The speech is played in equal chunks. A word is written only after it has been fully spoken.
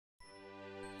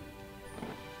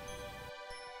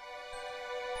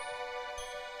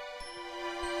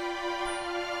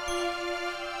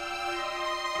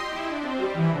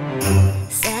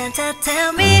Santa,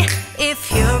 tell me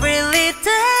if you're really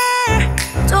there.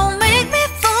 Don't make me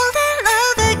fall in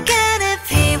love again if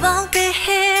he won't be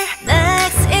here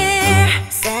next year.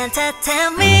 Santa,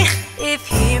 tell me if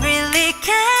he really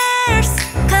cares,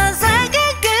 'cause I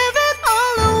can give it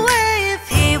all away if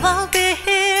he won't be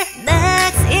here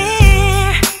next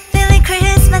year. Feeling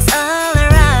Christmas all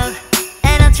around,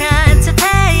 and I'm trying to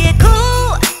play it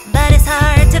cool, but it's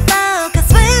hard to focus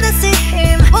when I see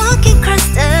him walking across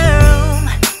the room.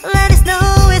 Let us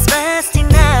know it's busting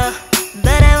now,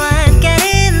 but I won't get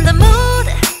in the mood.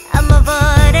 I'm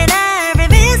avoiding every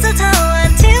mistletoe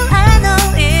until I know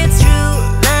it's true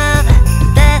love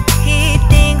that he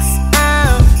thinks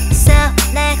of. So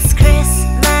next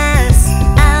Christmas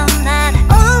I'm not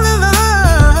all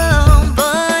alone,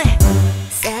 boy.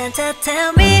 Santa,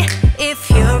 tell me if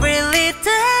you're really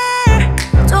there.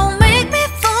 Don't make me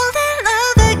fall in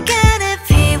love again if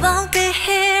he won't be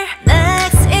here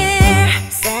next year.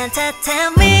 Santa,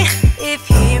 tell me if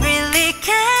he really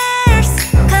cares,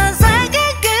 'cause I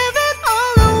can give it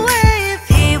all away if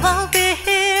he won't be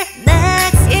here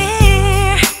next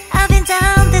year. I've been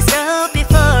down this road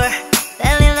before,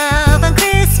 fell in love on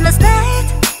Christmas night,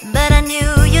 but I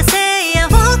knew you'd say I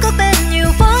woke up and you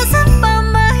wasn't by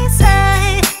my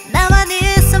side. Now I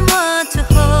need someone to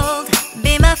hold,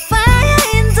 be my fire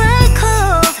in the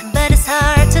cold, but it's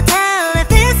hard to tell if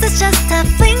this is just a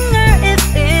fling or if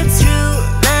it's true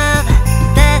love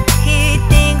that he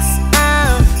thinks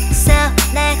of. So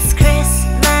next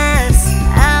Christmas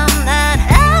I'm not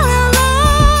all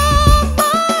alone,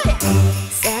 boy.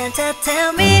 Santa,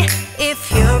 tell me if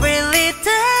you're really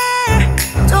there.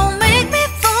 Don't make me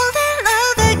fall in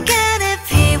love again if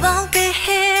he won't be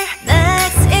here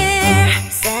next year.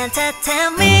 Santa,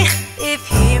 tell me if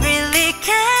he really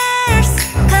cares,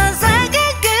 'cause I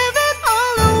can give it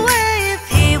all away if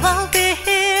he won't be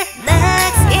here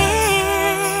next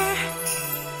year.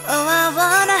 Oh, I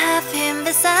wanna have him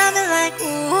beside me like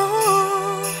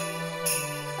ooh,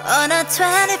 on a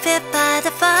 25th by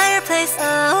the fireplace,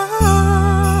 oh.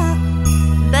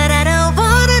 But I don't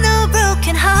want no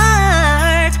broken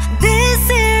heart. This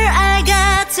year I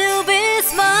got to be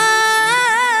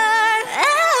smart.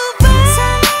 Oh, baby.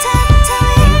 Santa,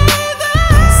 tell me.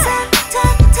 Santa,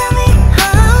 tell me.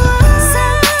 Oh,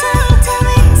 Santa, tell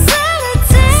me. Santa,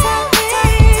 tell me.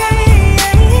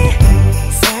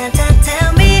 Santa,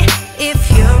 tell me if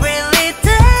you're really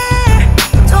there.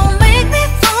 Don't make me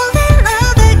fall in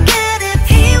love again if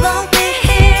he won't be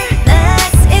here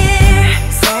next year.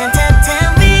 Santa,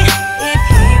 tell me if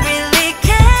he really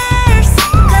cares,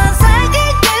 'cause I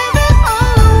can give it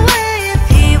all away if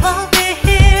he won't be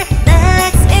here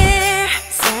next year.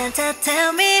 Santa,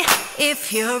 tell me if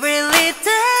you're really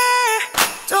there.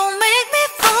 Don't make me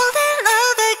fall in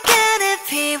love again if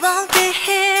he won't be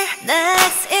here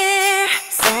next year.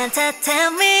 Santa,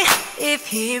 tell me if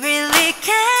he really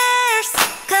cares.